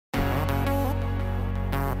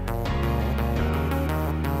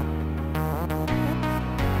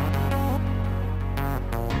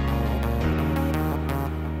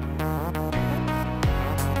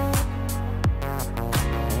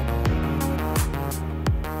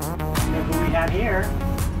have here.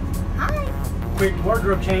 Hi. Quick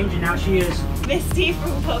wardrobe change, and now she is Misty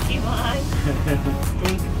from Pokemon.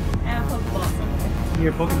 Pink. And a Pokeball somewhere.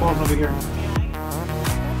 Your Pokeballs over here.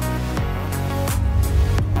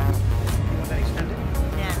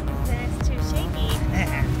 Yeah, then it's too shaky.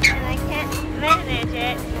 And I can't manage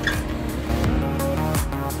it.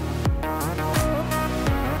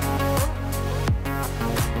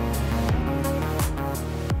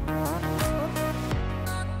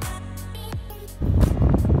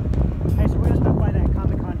 Hey, so we're gonna stop by that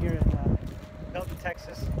Comic-Con here in Belton,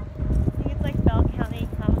 Texas. I think it's like Bell County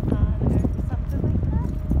Comic-Con or something like that.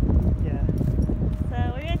 Yeah. So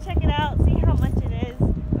we're gonna check it out, see how much it is.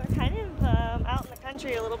 We're kind of out in the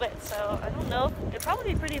country a little bit, so I don't know. It'd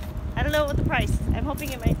probably be pretty, I don't know what the price is. I'm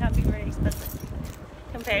hoping it might not be very expensive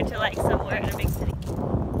compared to like somewhere in a big city.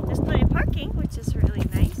 There's plenty of parking, which is really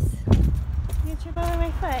nice. You can trip over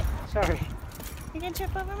my foot. Sorry. You can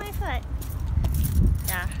trip over my foot.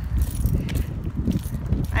 Yeah.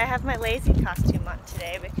 I have my lazy costume on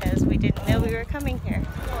today because we didn't know we were coming here.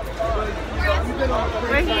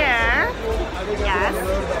 We're here, yes,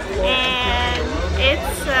 and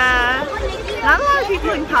it's not a lot of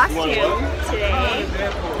people in costume today.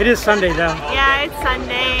 It is Sunday though. Yeah, it's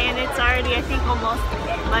Sunday and it's already, I think, almost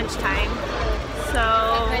lunchtime. So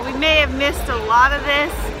we may have missed a lot of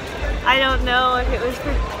this. I don't know if it was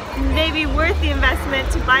maybe worth the investment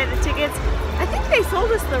to buy the tickets. I think they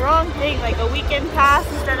sold us the wrong thing, like a weekend pass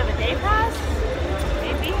instead of a day pass,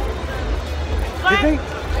 maybe. But Did they?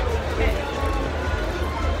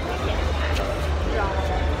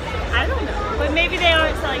 I don't know. But maybe they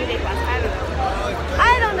aren't selling a day pass.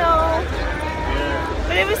 I don't know.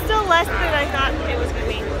 But it was still less than I thought it was going to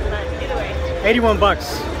be. But either way. 81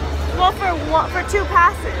 bucks. Well, for 2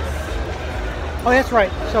 passes. Oh, that's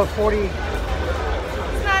right. So 40.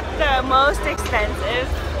 It's not the most expensive.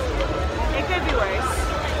 It could be worse.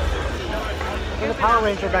 There's a Power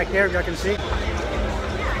Ranger back there, if y'all can see.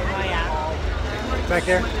 Oh yeah. Back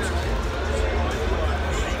there.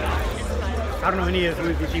 I don't know who any of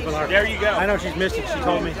these people are. There you go. I know she's Mystic, she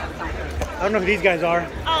told me. I don't know who these guys are.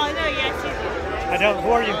 Oh no, yes, you do. I don't.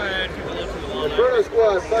 Who are you? Inferno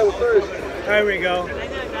Squad, final first. There we go.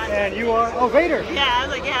 And you are? Oh, Vader. Yeah, I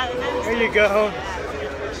was like, yeah. There you go.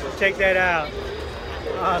 Check that out.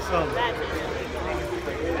 Awesome.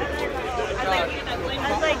 I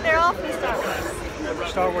was like, they're all from Star Wars.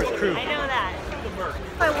 Star Wars crew. I know that.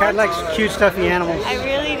 Cat likes cute, stuffy animals. I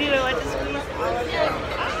really do. I want to squeeze all of them.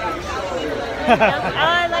 Oh,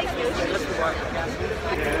 I like Yoshi.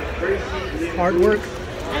 Artwork.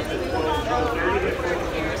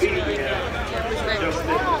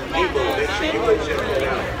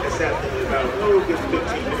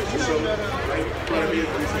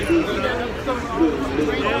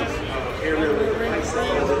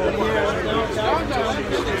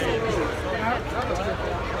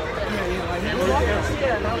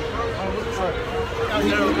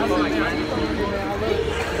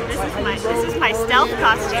 This is my stealth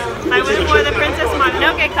costume. If I would have worn the Princess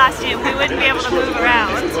Mononoke costume, we wouldn't be able to move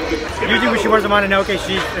around. Usually when she wears a Mononoke,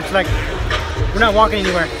 it's like, we're not walking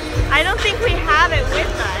anywhere. I don't think we have it with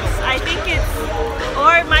us. I think it's,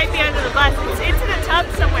 or it might be under the bus. It's in a tub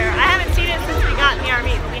somewhere. I haven't seen it since we got in the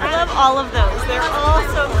army. I love all of those. They're all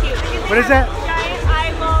so cute. What is that? Giant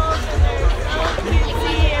eyeballs, and they're so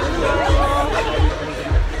cutesy and adorable.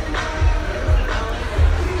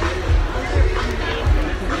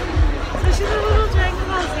 Especially the little Dragon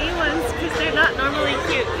Ball Z ones, because they're not normally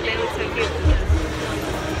cute, but they look so cute.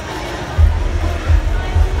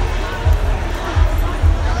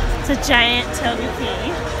 It's a giant Togepi.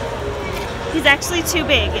 He's actually too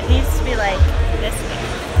big. It needs to be like this big.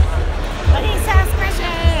 But he's so squishy!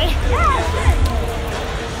 Yeah,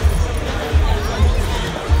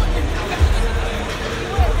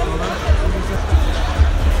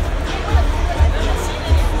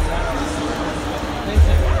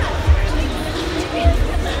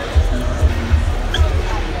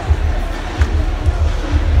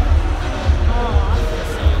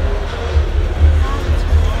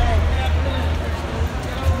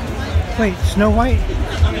 Wait, Snow White?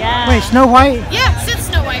 yeah. Wait, Snow White? Yeah, it's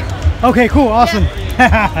Snow White. Okay, cool, awesome.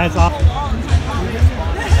 Yeah. That's awesome.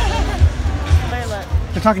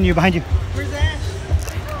 They're talking to you behind you. Where's Ash?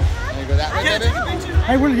 Can you go that way, baby?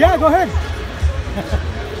 Hey, yeah, go ahead.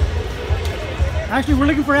 Actually, we're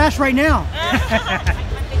looking for Ash right now.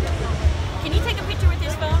 Can you take a picture with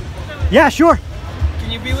his phone? Yeah, sure.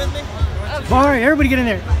 Can you be with me? All right, everybody get in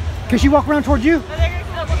there. Can she walk around towards you? Oh, they're gonna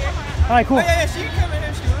come over here. All right, cool. Oh, yeah, she can come in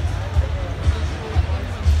here if she wants.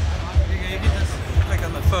 You get this, like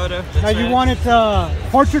on the photo. Now, you want it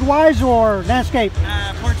portrait-wise or landscape?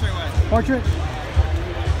 portrait way. Portrait?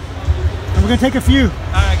 And we're gonna take a few.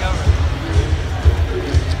 Alright, go for it.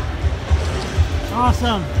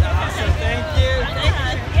 Awesome. Awesome, thank you.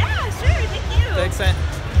 Yeah, sure, thank you. Thanks, man.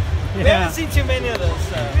 We haven't seen too many of those,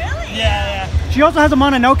 so. Really? Yeah. She also has a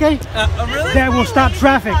Mononoke Oh, really? that will stop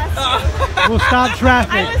traffic. Will stop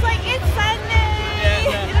traffic. I was like, it's Sunday.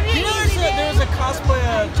 It'll be You know an easy there was a cosplay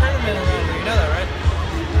tournament around here, you know that,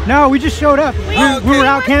 right? No, we just showed up. We were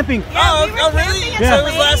out camping. Yeah, we were really? camping So at it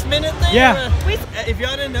was the last lake. minute thing? Yeah. If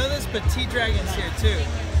y'all didn't know this, but T-Dragon's here too.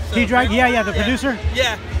 So T-Dragon, yeah, the producer.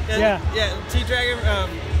 Yeah. Yeah. T-Dragon,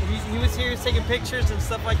 he was here taking pictures and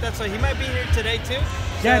stuff like that, so he might be here today too.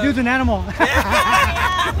 Yeah, So- dude's an animal.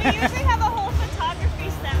 Yeah, we usually have a whole photography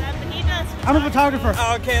setup, and he does. I'm a photographer.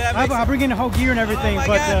 Oh, okay, that makes I bring in the whole gear and everything, Oh my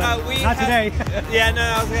but God, not today. Yeah, no,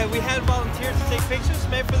 I was like, we had volunteers to take pictures,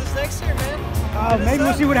 maybe for this next year, man. Maybe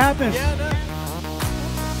we'll see what happens. Yeah, no.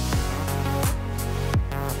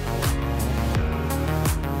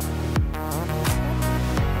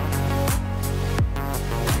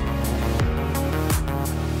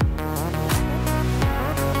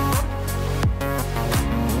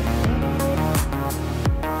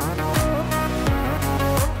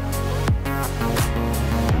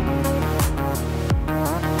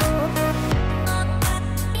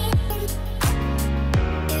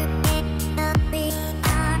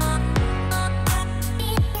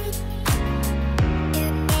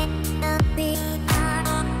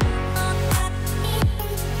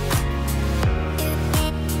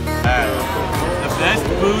 Best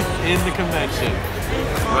booth in the convention,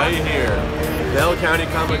 right here. Bell County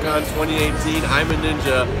Comic Con 2018. I'm a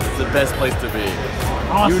Ninja. It's the best place to be.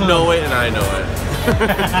 Awesome. You know it, and I know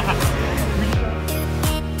it.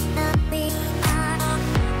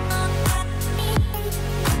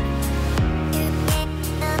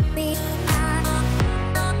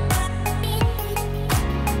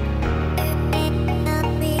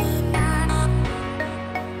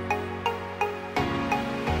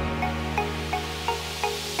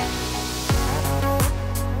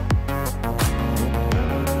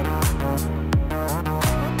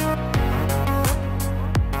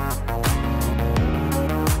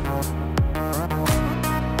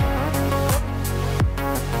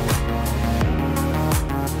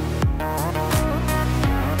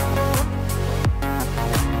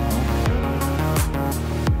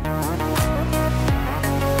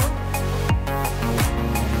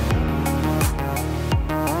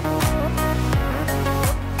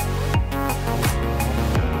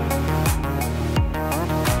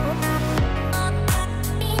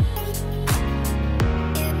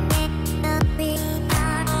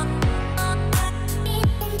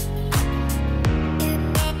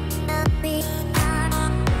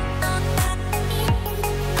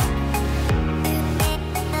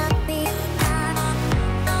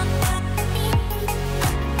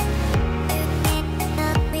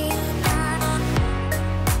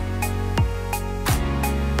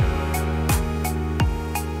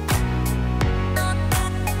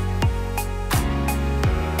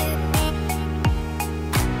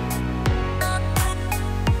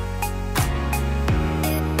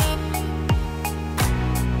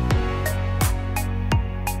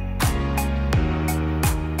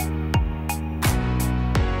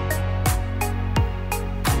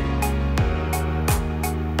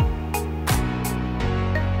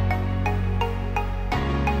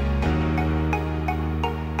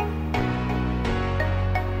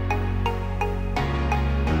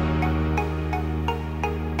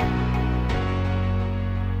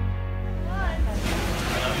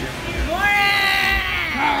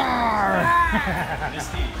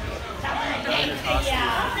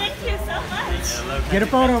 Thank you so much. Get a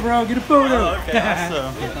photo, bro. Get a photo. Oh, okay,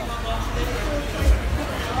 awesome.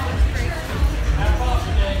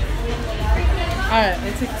 Alright, I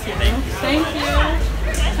took two. Thank you.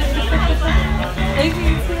 Thank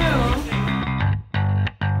you too.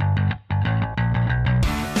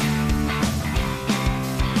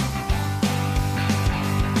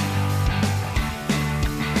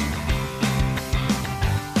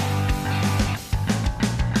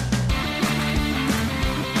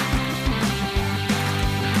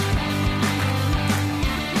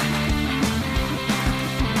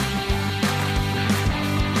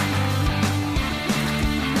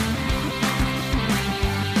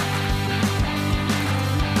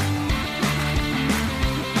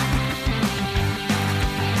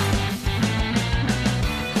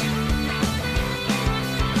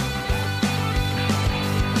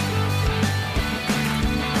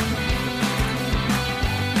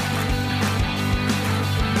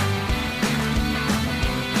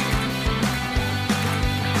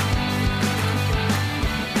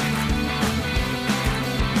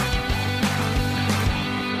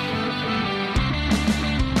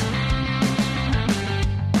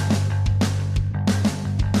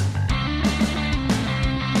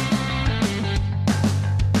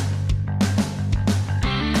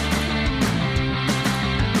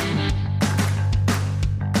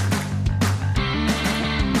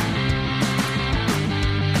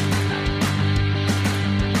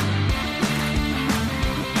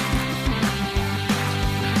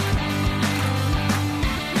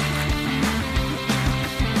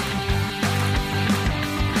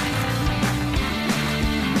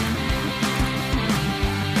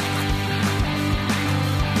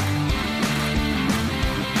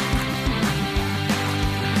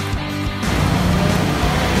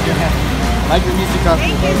 Like your music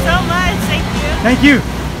costume. Thank you so much. Thank you. Thank you.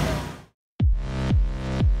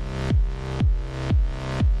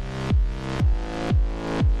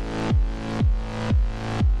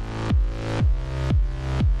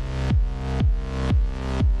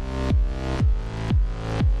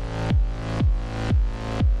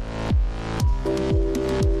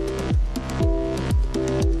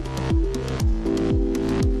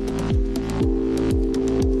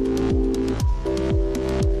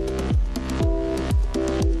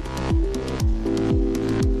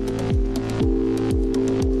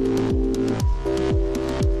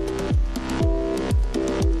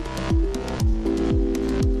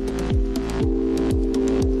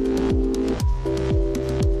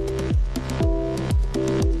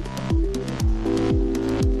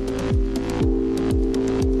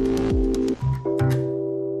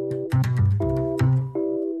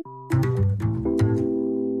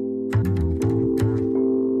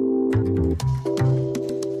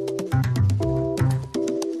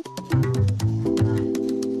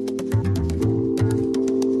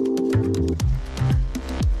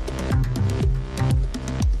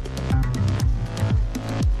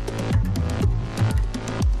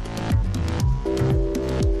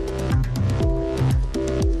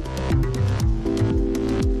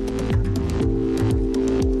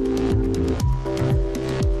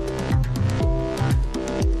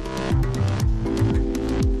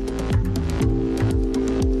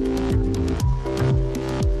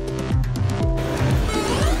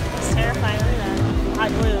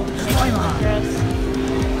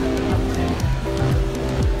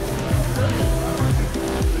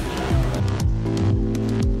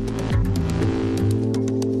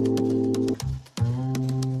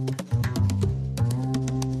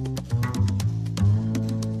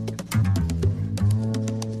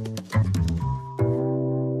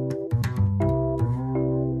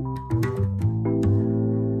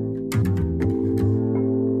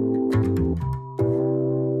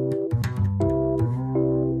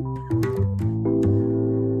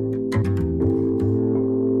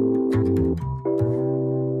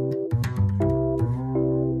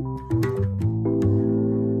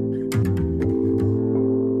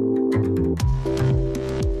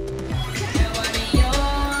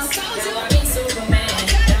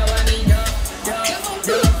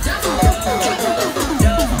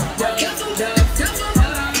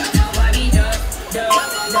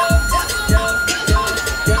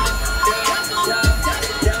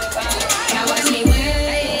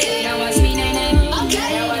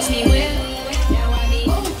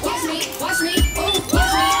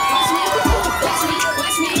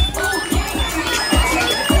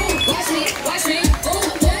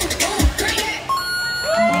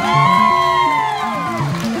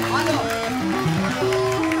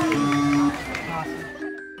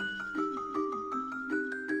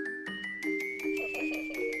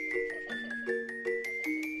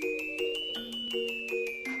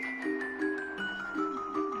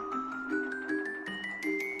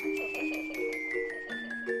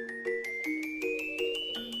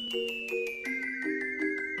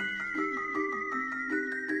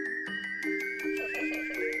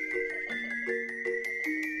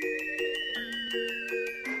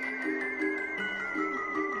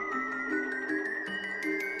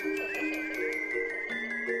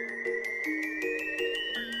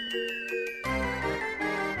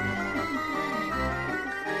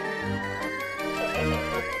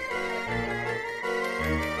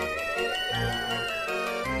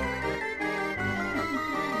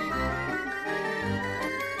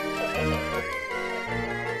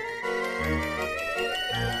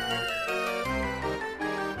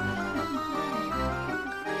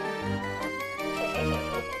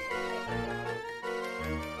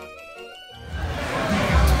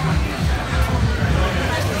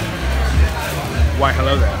 Why,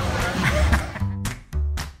 hello there.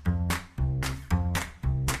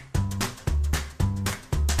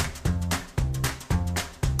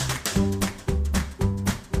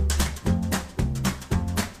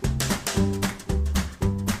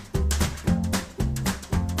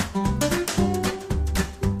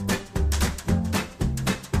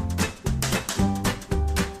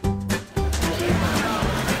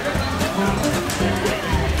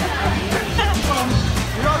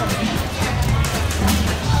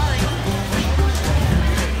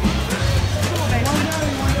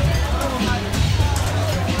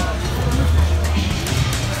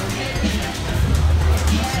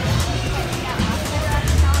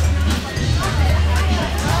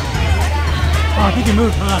 Oh, I think you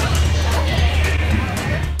moved, huh?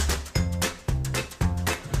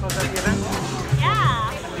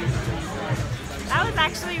 Yeah. That was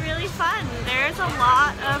actually really fun. There's a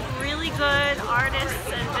lot of really good artists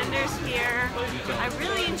and vendors here. I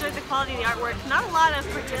really enjoyed the quality of the artwork. Not a lot of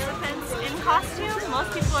participants in costume.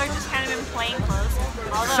 Most people are just kind of in plain clothes.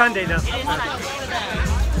 Although Sunday though. It is Sunday.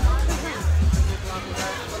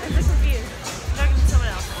 I'm so confused. I'm talking to someone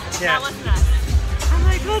else. Yeah. That wasn't us. I'm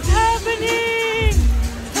like, what's happening?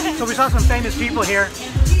 So we saw some famous people here.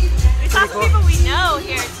 We saw some people we know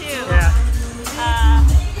here too. Yeah.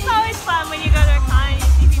 It's always fun when you go to a con and you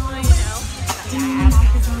see people that you know.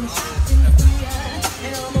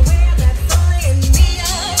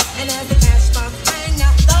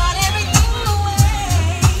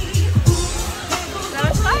 That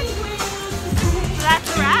was fun. So that's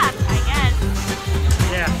a wrap, I guess.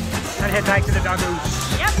 Yeah. And head back to the doggos.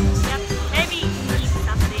 Yep. Maybe eat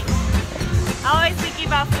something. I'm always thinking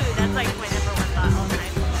about food. That's like my number one thought all the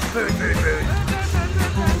time. Food.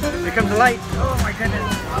 Here comes the light. Oh my goodness.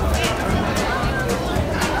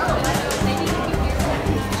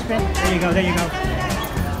 Spin. There you go.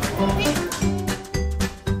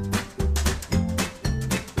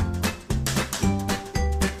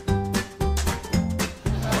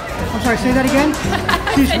 I'm sorry, say that again?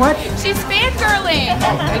 She's what? She's fangirling.